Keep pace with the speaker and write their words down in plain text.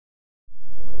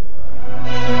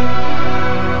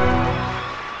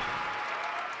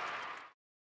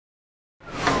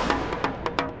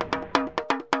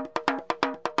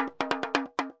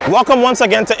Welcome once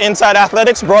again to Inside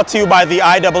Athletics, brought to you by the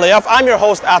IAAF. I'm your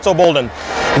host, Atto Bolden.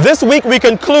 This week we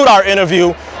conclude our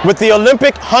interview with the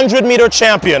Olympic 100-meter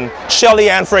champion,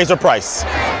 Shelly-Ann Fraser-Pryce.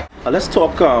 Let's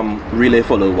talk relay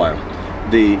for a little while.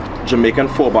 The Jamaican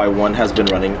 4x1 has been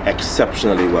running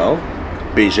exceptionally well,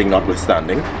 Beijing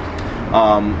notwithstanding.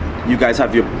 You guys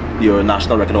have your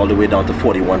national record all the way down to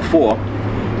 41.4,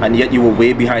 and yet you were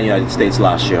way behind the United States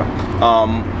last year.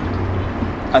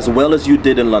 As well as you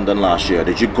did in London last year,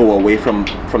 did you go away from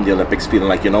the Olympics feeling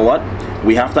like, you know what,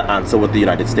 we have to answer what the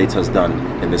United States has done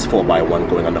in this 4x1,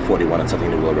 going under 41 and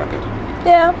setting the world record?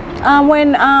 Yeah,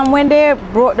 when they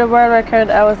broke the world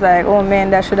record, I was like, oh man,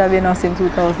 that should have been us in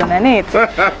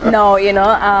 2008. No, you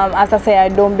know, as I say, I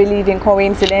don't believe in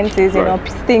coincidences. You know,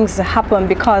 things happen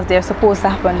because they're supposed to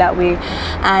happen that way.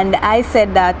 And I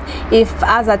said that if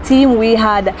as a team we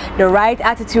had the right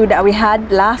attitude that we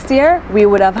had last year, we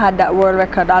would have had that world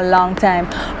record a long time.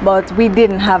 But we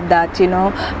didn't have that, you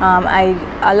know.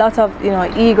 A lot of, you know,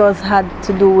 egos had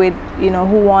to do with, you know,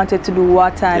 who wanted to do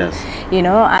what. And, you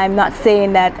know, I'm not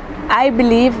saying that. I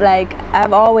believe, like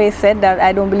I've always said, that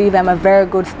I don't believe I'm a very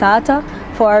good starter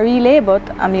for a relay, but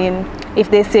I mean,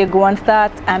 if they say go and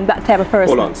start, I'm that type of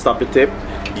person. Hold on, stop it, Tip.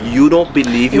 You don't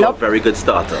believe you're a very good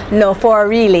starter? No, for a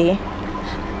relay.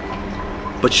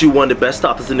 But you one of the best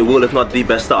starters in the world, if not the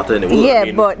best starter in the world. Yeah, I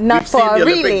mean, but not for a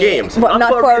relay. Games. But not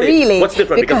for a relay. What's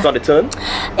different? Because it's on the turn?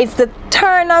 It's the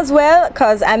turn as well,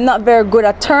 because I'm not very good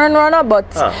at turn runner, but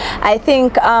I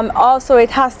think also it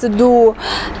has to do,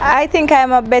 I think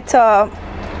I'm a better,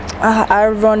 I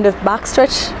run the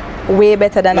backstretch way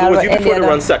better than I run. You prefer to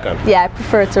run second? Yeah, I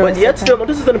prefer to run second. But yet still,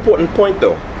 this is an important point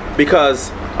though,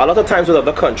 because a lot of times with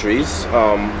other countries,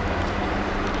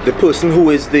 the person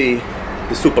who is the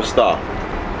superstar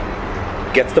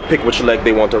gets to pick which leg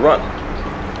they want to run.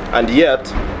 And yet,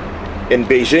 in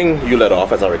Beijing, you led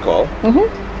off, as I recall.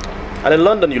 And in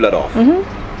London, you led off.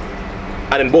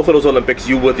 And in both of those Olympics,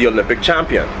 you were the Olympic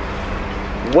champion.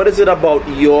 What is it about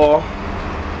your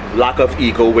lack of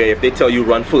ego where if they tell you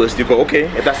run first, you go, okay,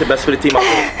 if that's the best for the team, I'll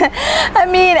go? I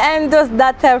mean, I'm just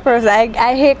that type of person.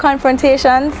 I hate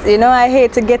confrontations, you know, I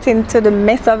hate to get into the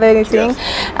mess of anything.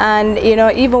 And, you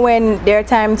know, even when there are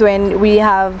times when we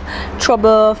have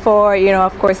trouble for, you know,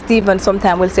 of course, Stephen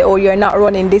sometimes will say, oh, you're not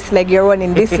running this leg, you're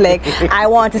running this leg. I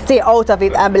want to stay out of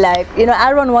it. I'll be like, you know,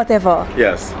 I run whatever.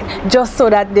 Just so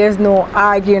that there's no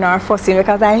arguing or fussing,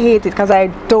 because I hate it, because I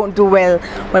don't do well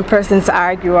when persons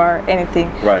argue or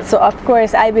anything. So of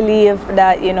course I believe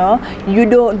that, you know, you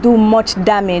don't do much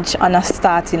damage on a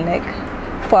starting leg.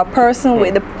 For a person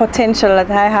with the potential that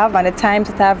I have and the times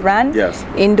that I've ran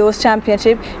in those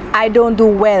championships, I don't do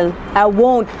well. I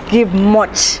won't give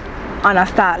much on a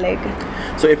start leg.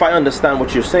 So if I understand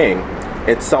what you're saying,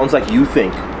 it sounds like you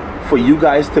think for you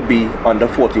guys to be under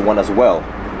 41 as well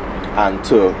and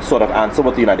to sort of answer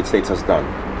what the United States has done,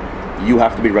 you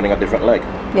have to be running a different leg.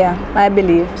 Yeah, I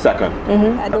believe. Second.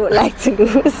 I don't like to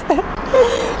lose.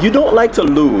 You don't like to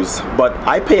lose, but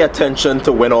I pay attention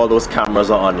to when all those cameras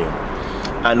are on you.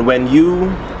 And when you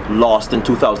lost in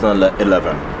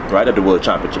 2011, right, at the World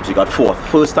Championships, you got fourth.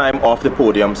 First time off the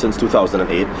podium since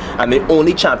 2008, and the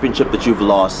only championship that you've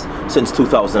lost since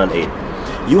 2008.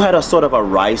 You had a sort of a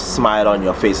wry smile on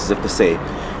your face as if to say,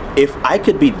 if I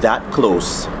could be that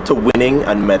close to winning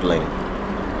and medaling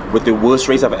with the worst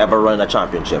race I've ever run in a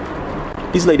championship,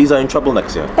 these ladies are in trouble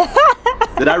next year.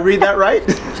 Did I read that right?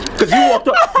 Because you walked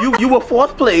up, you were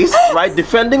fourth place, right?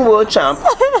 Defending world champ,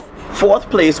 fourth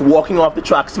place, walking off the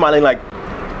track, smiling like,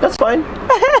 that's fine.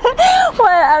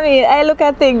 Well, I mean, I look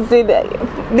at things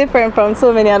different from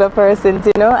so many other persons,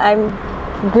 you know. I'm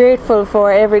grateful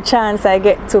for every chance I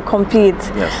get to compete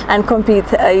and compete,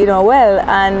 you know, well.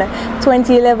 And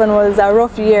 2011 was a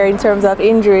rough year in terms of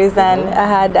injuries, and I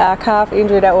had a calf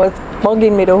injury that was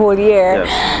bugging me the whole year.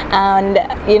 And,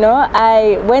 you know,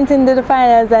 I went into the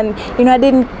finals and, you know, I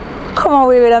didn't come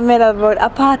away with a medal, but a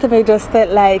part of me just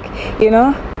felt like, you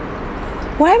know,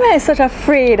 why am I such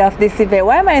afraid of this event?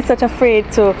 Why am I such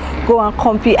afraid to go and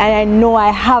compete? And I know I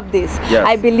have this.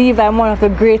 I believe I'm one of the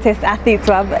greatest athletes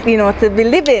to have, you know, to be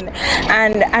living.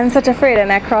 And I'm such afraid.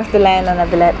 And I crossed the line and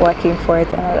I'd be like, oh, I came for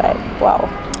it. And I'm like, wow,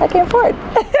 I came for it.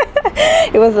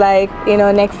 It was like, you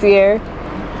know, next year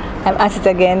I'm at it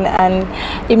again, and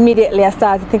immediately I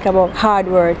started to think about hard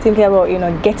work, thinking about, you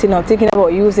know, getting up, thinking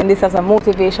about using this as a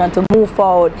motivation to move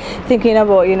forward, thinking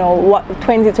about, you know, what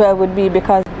 2012 would be,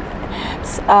 because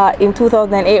once in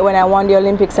 2008 when I won the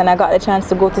Olympics and I got the chance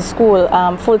to go to school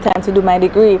full-time to do my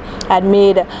degree, I'd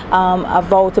made a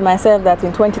vow to myself that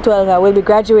in 2012 I will be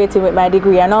graduating with my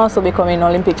degree and also becoming an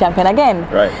Olympic champion again.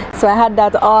 Right. So I had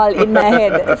that all in my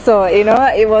head. So, you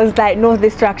know, it was like no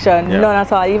distraction, none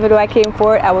at all. Even though I came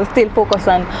for it, I was still focused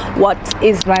on what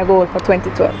is my goal for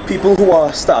 2012. People who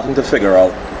are starting to figure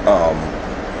out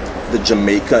the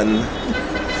Jamaican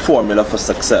formula for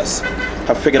success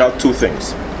have figured out two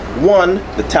things. One,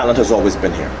 the talent has always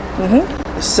been here.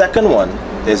 The second one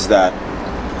is that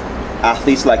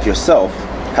athletes like yourself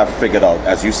have figured out,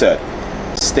 as you said,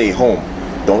 stay home.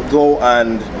 Don't go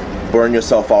and burn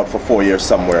yourself out for 4 years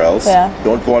somewhere else.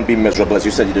 Don't go and be miserable. As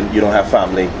you said, you don't have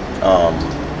family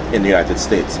in the United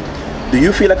States. Do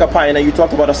you feel like a pioneer? You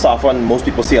talked about Asafa, and most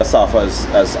people see Asafa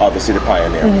as obviously the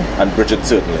pioneer, and Bridget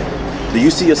certainly. Do you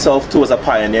see yourself too as a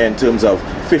pioneer in terms of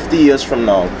 50 years from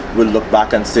now, we'll look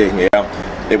back and say,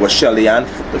 yeah, it was Shelly-Ann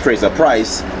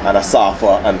Fraser-Pryce and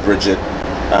Asafa and Bridget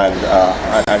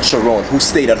and Sharon who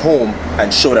stayed at home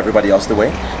and showed everybody else the way?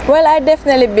 Well, I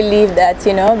definitely believe that,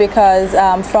 you know, because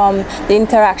from the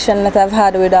interaction that I've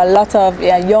had with a lot of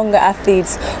younger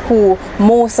athletes who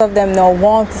most of them now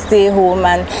want to stay home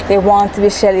and they want to be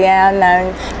Shelly-Ann,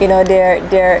 and you know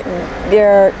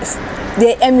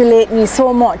they emulate me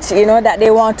so much, you know, that they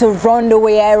want to run the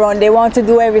way I run, they want to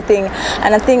do everything,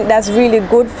 and I think that's really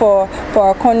good for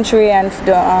our country and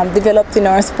developed in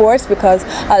our sports, because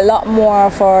a lot more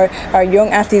of our young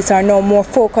athletes are now more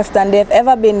focused than they've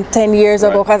ever been 10 years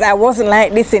ago, because I wasn't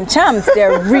like this in champs.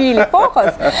 They're really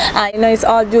focused, and you know, it's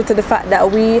all due to the fact that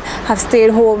we have stayed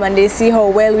home and they see how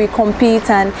well we compete,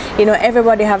 and you know,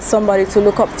 everybody has somebody to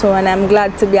look up to, and I'm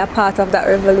glad to be a part of that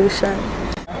revolution.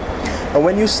 And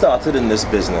when you started in this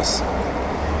business,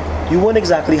 you weren't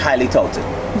exactly highly touted.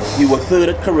 You were third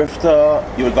at Carifta,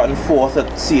 you had gotten fourth at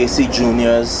CAC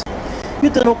Juniors. You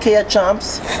did okay at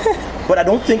Champs, but I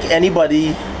don't think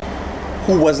anybody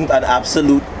who wasn't an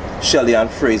absolute Shelly-Ann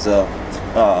Fraser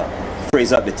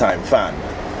at the time fan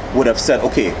would have said,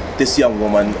 okay, this young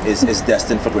woman is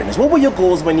destined for greatness. What were your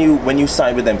goals when you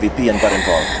signed with MVP and got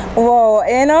involved? Well,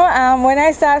 you know, when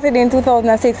I started in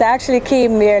 2006, I actually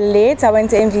came there late. I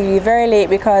went to MVP very late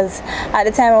because at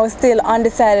the time I was still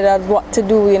undecided on what to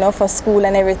do, you know, for school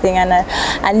and everything. And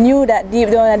I knew that deep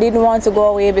down I didn't want to go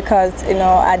away because, you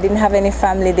know, I didn't have any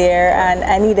family there and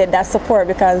I needed that support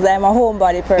because I'm a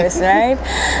homebody person, right?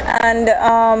 And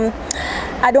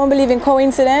I don't believe in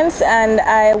coincidence, and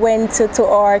I went to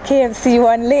our KFC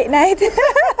one late night.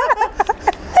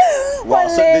 Wow,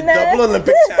 so the double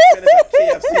Olympic champion is at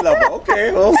KFC level.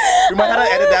 Okay, well, you might have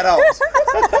to edit that out.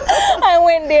 I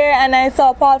went there and I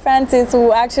saw Paul Francis,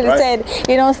 who actually said,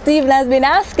 you know, Steven has been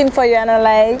asking for you. And I'm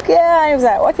like, yeah. And he was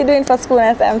like, what are you doing for school?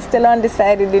 And I said, I'm still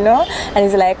undecided, you know. And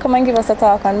he's like, come and give us a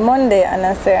talk on Monday. And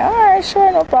I said, all right,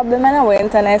 sure, no problem. And I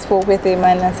went and I spoke with him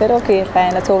and I said, okay,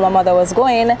 fine. I told my mother I was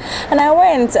going and I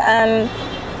went, and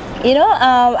you know,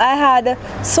 I had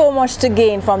so much to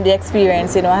gain from the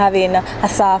experience, you know, having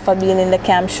Asafa being in the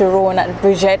camp, Sharon and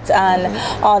Bridget and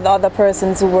all the other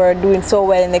persons who were doing so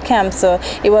well in the camp. So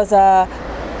it was a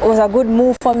good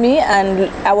move for me, and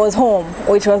I was home,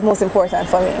 which was most important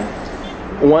for me.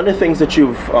 One of the things that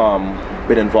you've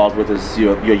been involved with is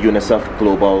your UNICEF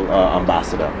Global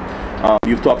Ambassador.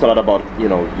 You've talked a lot about, you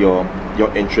know,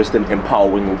 your interest in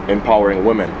empowering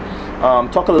women.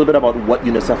 Talk a little bit about what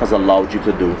UNICEF has allowed you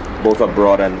to do, both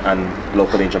abroad and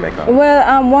locally in Jamaica.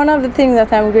 Well, one of the things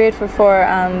that I'm grateful for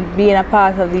being a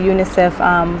part of the UNICEF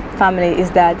family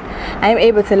is that I'm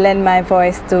able to lend my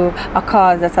voice to a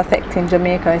cause that's affecting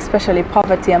Jamaica, especially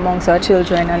poverty amongst our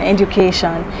children and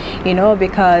education, you know,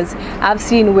 because I've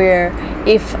seen where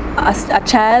if a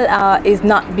child is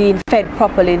not being fed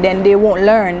properly, then they won't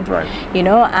learn, you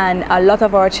know, and a lot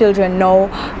of our children now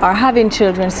are having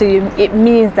children, so it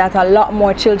means that a lot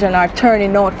more children are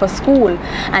turning out for school,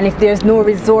 and if there's no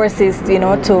resources, you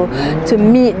know, to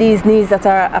meet these needs that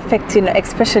are affecting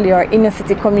especially our inner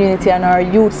city community and our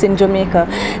youths in Jamaica,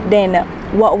 then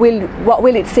what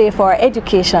will it say for our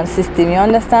education system? You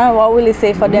understand? What will it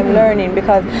say for them learning?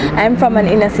 Because I'm from an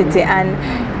inner city, and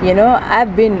you know,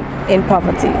 I've been in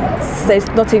poverty, so it's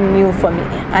nothing new for me,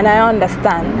 and I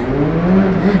understand.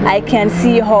 I can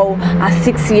see how a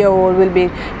 6-year-old will be,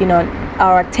 you know,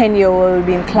 or a 10-year-old will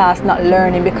be in class not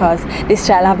learning because this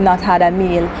child have not had a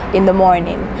meal in the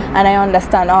morning, and I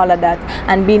understand all of that,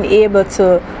 and being able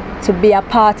to be a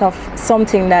part of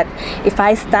something that if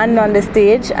I stand on the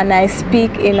stage and I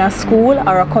speak in a school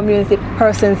or a community,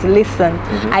 persons listen.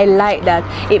 I like that.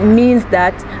 It means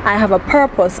that I have a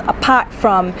purpose apart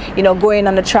from, you know, going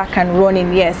on the track and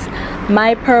running. Yes,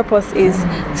 my purpose is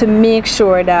to make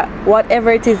sure that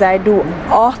whatever it is I do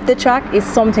off the track is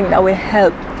something that will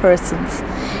help persons,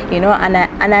 you know, and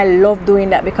I love doing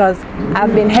that because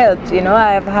I've been helped, you know.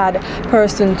 I've had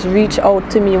persons reach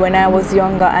out to me when I was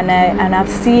younger, and I've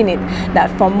seen it that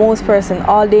for most persons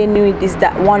all they need is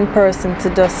that one person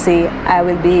to just say, I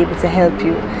will be able to help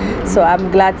you. So I'm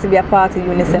glad to be a part of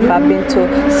UNICEF. I've been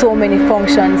to so many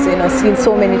functions, you know, seen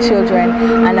so many children,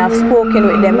 and I've spoken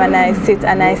with them, and I sit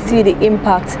and I see the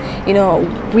impact, you know,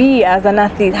 we as an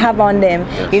athlete have on them.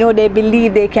 You know, they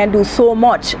believe they can do so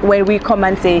much when we come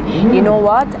and say, you know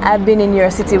what, I've been in your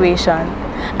situation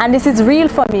and this is real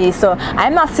for me. So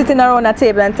I'm not sitting around a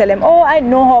table and tell them, oh, I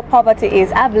know how poverty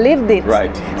is. I've lived it.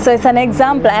 Right. So it's an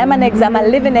example. I'm a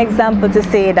living example to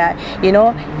say that, you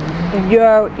know,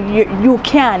 you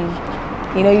can,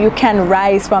 you know, you can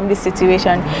rise from this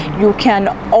situation. You can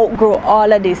outgrow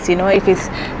all of this, you know, if it's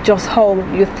just how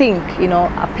you think, you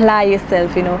know, apply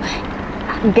yourself, you know,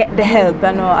 get the help.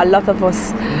 I know a lot of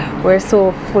us, we're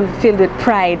so filled with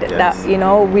pride that, you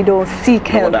know, we don't seek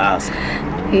help. Ask.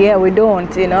 Yeah, we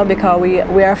don't, you know, because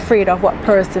we're afraid of what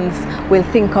persons will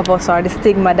think of us or the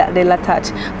stigma that they'll attach.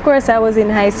 Of course, I was in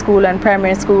high school and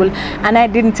primary school, and I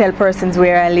didn't tell persons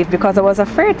where I live because I was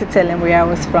afraid to tell them where I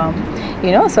was from,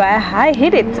 you know, so I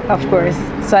hid it, of course.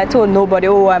 So I told nobody,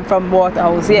 oh, I'm from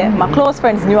Waterhouse. Yeah, my close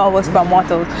friends knew I was from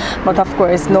Waterhouse, but of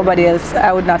course, nobody else,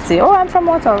 I would not say, oh, I'm from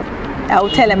Waterhouse. I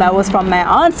would tell them I was from my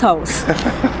aunt's house.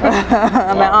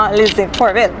 My aunt lives in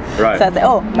Corville. Right. So I said,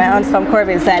 oh, my aunt's from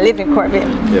Corville, so I live in Corville.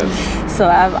 Yes. So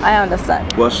I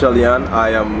understand. Well, Shelly-Ann,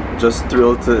 I am just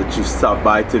thrilled that you stopped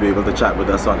by to be able to chat with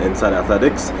us on Inside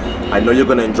Athletics. I know you're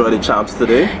going to enjoy the champs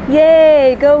today.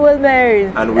 Yay, go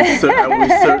Wilmers! And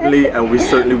we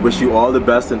certainly wish you all the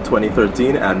best in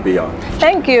 2013 and beyond.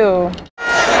 Thank you.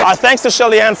 Our thanks to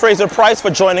Shelly-Ann Fraser-Pryce for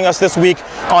joining us this week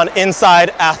on Inside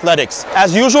Athletics.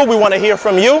 As usual, we want to hear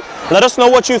from you. Let us know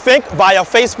what you think via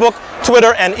Facebook,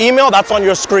 Twitter, and email. That's on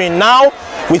your screen now.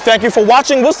 We thank you for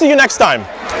watching. We'll see you next time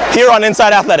here on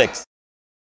Inside Athletics.